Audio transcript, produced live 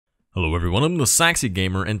Hello everyone, I'm the Saxy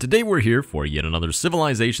Gamer, and today we're here for yet another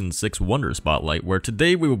Civilization 6 Wonder Spotlight, where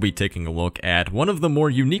today we will be taking a look at one of the more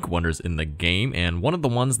unique wonders in the game, and one of the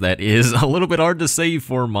ones that is a little bit hard to say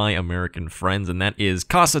for my American friends, and that is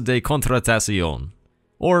Casa de Contratacion.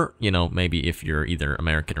 Or, maybe if you're either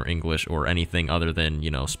American or English or anything other than,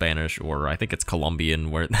 Spanish, or I think it's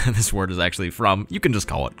Colombian where this word is actually from, you can just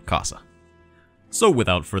call it Casa. So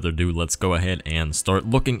without further ado, let's go ahead and start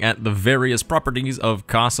looking at the various properties of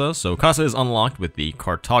Casa. So Casa is unlocked with the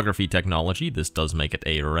cartography technology. This does make it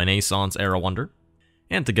a Renaissance era wonder.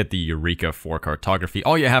 And to get the Eureka for cartography,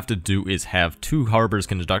 all you have to do is have 2 harbors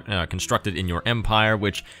constructed in your empire,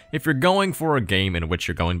 which if you're going for a game in which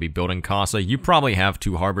you're going to be building Casa, you probably have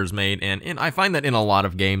 2 harbors made, and I find that in a lot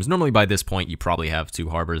of games, normally by this point you probably have 2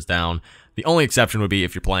 harbors down. The only exception would be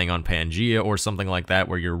if you're playing on Pangaea or something like that,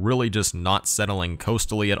 where you're really just not settling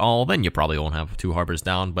coastally at all, then you probably won't have 2 harbors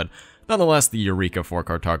down, but nonetheless, the Eureka for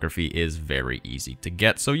cartography is very easy to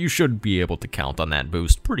get, so you should be able to count on that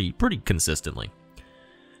boost pretty consistently.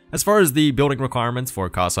 As far as the building requirements for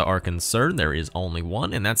Casa are concerned, there is only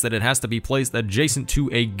one, and that's that it has to be placed adjacent to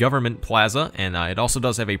a government plaza, and it also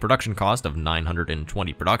does have a production cost of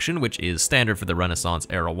 920 production, which is standard for the Renaissance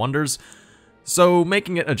era wonders. So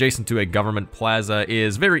making it adjacent to a government plaza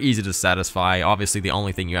is very easy to satisfy. Obviously, the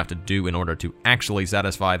only thing you have to do in order to actually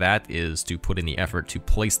satisfy that is to put in the effort to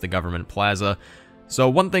place the government plaza. So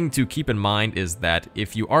one thing to keep in mind is that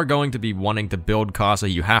if you are going to be wanting to build Casa,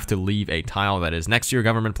 you have to leave a tile that is next to your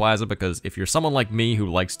government plaza, because if you're someone like me who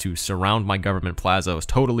likes to surround my government plaza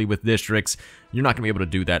totally with districts, you're not going to be able to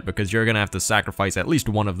do that because you're going to have to sacrifice at least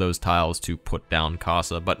one of those tiles to put down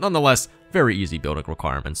Casa, but nonetheless, very easy building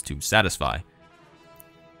requirements to satisfy.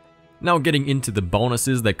 Now getting into the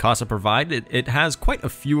bonuses that Casa provide, it has quite a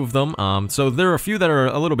few of them. So there are a few that are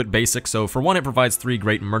a little bit basic. So for one, it provides 3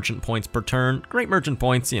 great merchant points per turn. Great merchant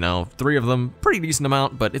points, 3 of them, pretty decent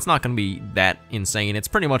amount, but it's not going to be that insane. It's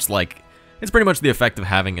pretty much the effect of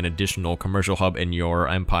having an additional commercial hub in your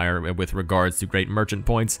empire with regards to great merchant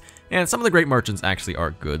points, and some of the great merchants actually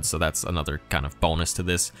are good, so that's another kind of bonus to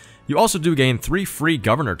this. You also do gain 3 free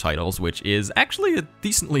governor titles, which is actually a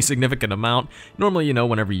decently significant amount. Normally,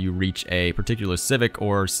 whenever you reach a particular civic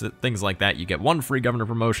or things like that, you get 1 free governor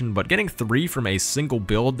promotion, but getting 3 from a single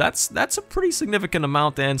build, that's a pretty significant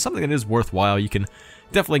amount, and something that is worthwhile. You can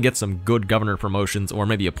definitely get some good governor promotions, or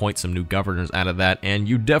maybe appoint some new governors out of that, and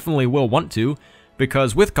you definitely will want to,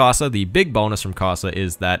 because with Casa, the big bonus from Casa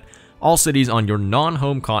is that all cities on your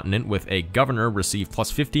non-home continent with a governor receive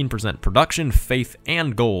plus 15% production, faith,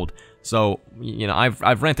 and gold. So,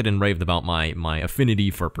 I've ranted and raved about my affinity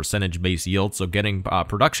for percentage-based yield, so getting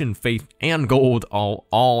production, faith, and gold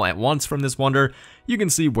all at once from this wonder, you can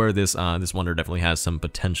see where this wonder definitely has some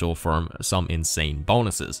potential for some insane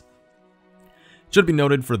bonuses. Should be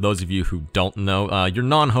noted for those of you who don't know, your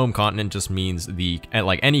non-home continent just means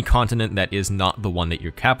any continent that is not the one that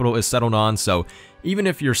your capital is settled on. So even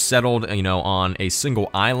if you're settled, on a single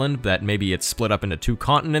island that maybe it's split up into 2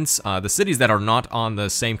 continents, the cities that are not on the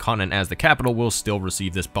same continent as the capital will still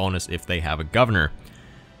receive this bonus if they have a governor.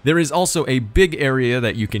 There is also a big area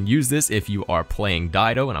that you can use this if you are playing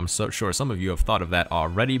Dido, and I'm so sure some of you have thought of that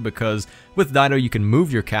already, because with Dido you can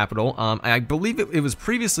move your capital. I believe it was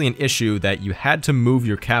previously an issue that you had to move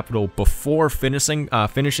your capital before finishing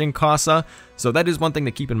Casa, so that is one thing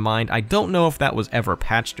to keep in mind. I don't know if that was ever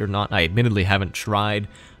patched or not. I admittedly haven't tried,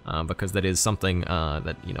 because that is something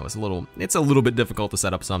that it's a little bit difficult to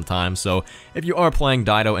set up sometimes. So if you are playing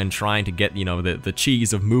Dido and trying to get the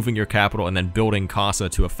cheese of moving your capital and then building Casa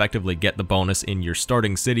to effectively get the bonus in your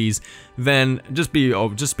starting cities, then just be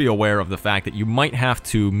aware of the fact that you might have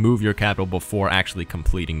to move your capital before actually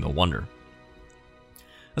completing the wonder.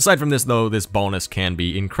 Aside from this though, this bonus can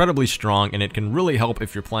be incredibly strong, and it can really help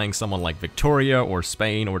if you're playing someone like Victoria or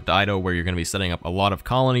Spain or Dido, where you're going to be setting up a lot of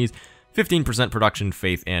colonies. 15% production,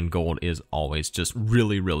 faith, and gold is always just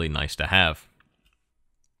really nice to have.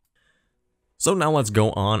 So now let's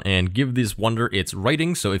go on and give this wonder its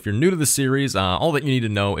rating. So if you're new to the series, all that you need to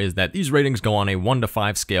know is that these ratings go on a 1 to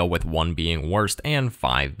 5 scale, with 1 being worst and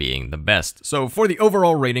 5 being the best. So for the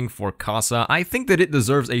overall rating for Casa, I think that it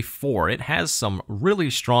deserves a 4. It has some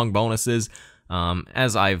really strong bonuses.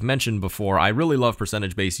 As I've mentioned before, I really love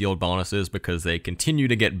percentage-based yield bonuses because they continue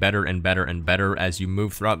to get better and better and better as you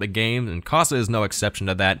move throughout the game, and Casa is no exception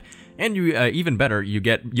to that. And you, even better, you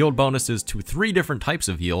get yield bonuses to 3 different types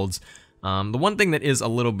of yields. The one thing that is a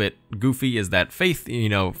little bit goofy is that faith,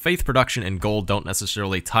 faith production and gold don't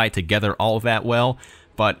necessarily tie together all that well.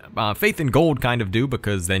 but faith and gold kind of do,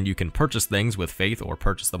 because then you can purchase things with faith or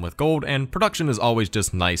purchase them with gold, and production is always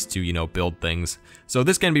just nice to, you know, build things. So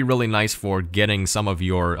this can be really nice for getting some of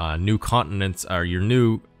your new continents, or your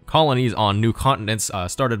new colonies on new continents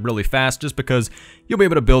started really fast, just because you'll be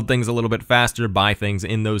able to build things a little bit faster, buy things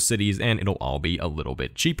in those cities, and it'll all be a little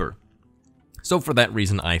bit cheaper. So for that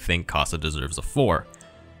reason, I think Casa deserves a 4.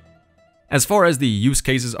 As far as the use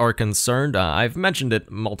cases are concerned, I've mentioned it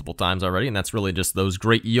multiple times already, and that's really just those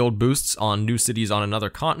great yield boosts on new cities on another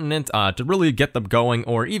continent to really get them going,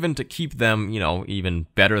 or even to keep them, you know, even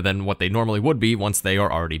better than what they normally would be once they are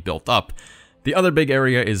already built up. The other big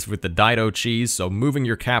area is with the Dido cheese, so moving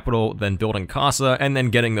your capital, then building Casa, and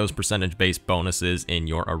then getting those percentage-based bonuses in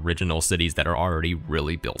your original cities that are already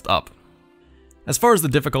really built up. As far as the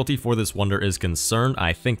difficulty for this wonder is concerned,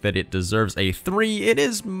 I think that it deserves a 3. It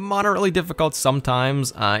is moderately difficult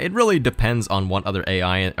sometimes. It really depends on what other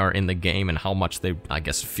AI are in the game and how much they, I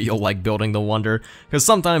guess, feel like building the wonder. Because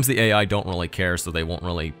sometimes the AI don't really care, so they won't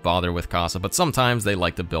really bother with Casa, but sometimes they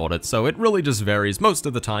like to build it, so it really just varies. Most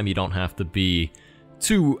of the time you don't have to be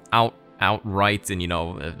too outright and, you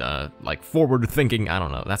know, like forward thinking. I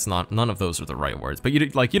don't know, that's not, none of those are the right words, but you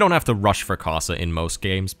don't have to rush for Casa in most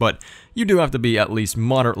games, but you do have to be at least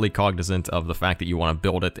moderately cognizant of the fact that you want to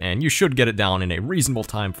build it, and you should get it down in a reasonable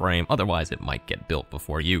time frame, otherwise it might get built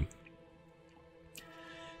before you.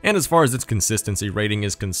 And as far as its consistency rating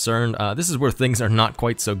is concerned, this is where things are not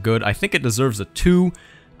quite so good. I think it deserves a 2.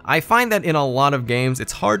 I find that in a lot of games,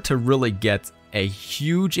 it's hard to really get a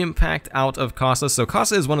huge impact out of Casa. So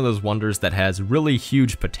Casa is one of those wonders that has really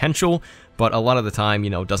huge potential, but a lot of the time, you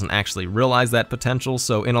know, doesn't actually realize that potential.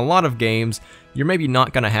 So in a lot of games, you're maybe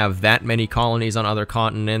not going to have that many colonies on other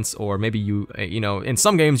continents, or maybe you know, in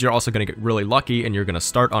some games you're also going to get really lucky and you're going to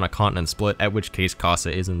start on a continent split, at which case Casa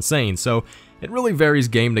is insane. So it really varies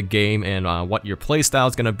game to game, and what your playstyle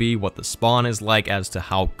is going to be, what the spawn is like, as to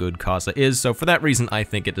how good Casa is. So for that reason, I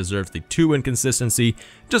think it deserves the 2 in consistency,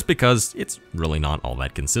 just because it's really not all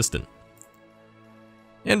that consistent.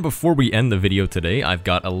 And before we end the video today, I've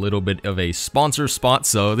got a little bit of a sponsor spot.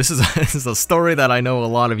 So this is a story that I know a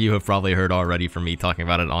lot of you have probably heard already from me talking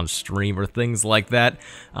about it on stream or things like that.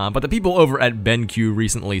 But the people over at BenQ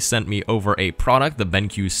recently sent me over a product, the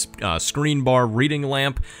BenQ screen bar reading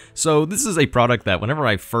lamp. So this is a product that whenever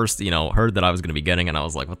I first, you know, heard that I was going to be getting it, I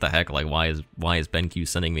was like, what the heck? Like, why is BenQ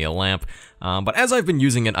sending me a lamp? But as I've been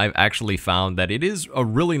using it, I've actually found that it is a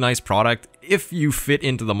really nice product if you fit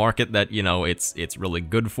into the market that, you know, it's really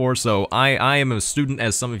good for. So I am a student,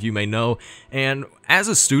 as some of you may know, and as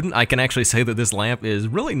a student, I can actually say that this lamp is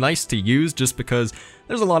really nice to use, just because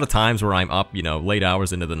there's a lot of times where I'm up, you know, late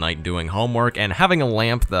hours into the night doing homework, and having a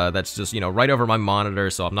lamp that's just, you know, right over my monitor,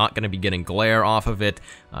 so I'm not going to be getting glare off of it.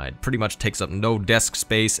 It pretty much takes up no desk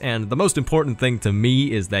space, and the most important thing to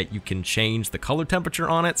me is that you can change the color temperature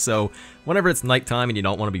on it. So whenever it's nighttime and you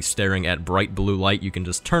don't want to be staring at bright blue light, you can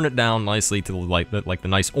just turn it down nicely to like the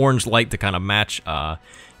nice orange light to kind of match,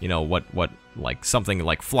 you know, what like something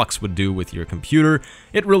like Flux would do with your computer.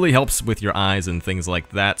 It really helps with your eyes and things like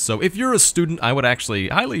that. So if you're a student, I would actually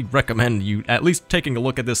highly recommend you at least taking a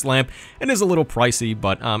look at this lamp. It is a little pricey,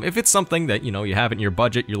 but if it's something that, you know, you have in your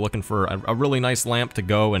budget, you're looking for a really nice lamp to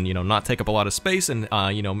go and, you know, not take up a lot of space, and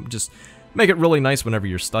you know, just make it really nice whenever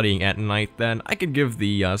you're studying at night, then I could give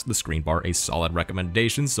the screen bar a solid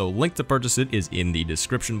recommendation. So link to purchase it is in the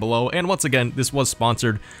description below. And once again, this was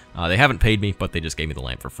sponsored. They haven't paid me, but they just gave me the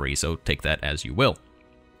lamp for free, so take that as you will.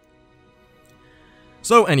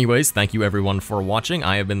 So anyways, thank you everyone for watching.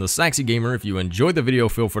 I have been the Saxy Gamer. If you enjoyed the video,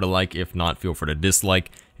 feel free to like. If not, feel free to dislike.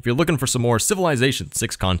 If you're looking for some more Civilization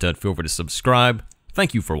 6 content, feel free to subscribe.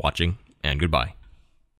 Thank you for watching, and goodbye.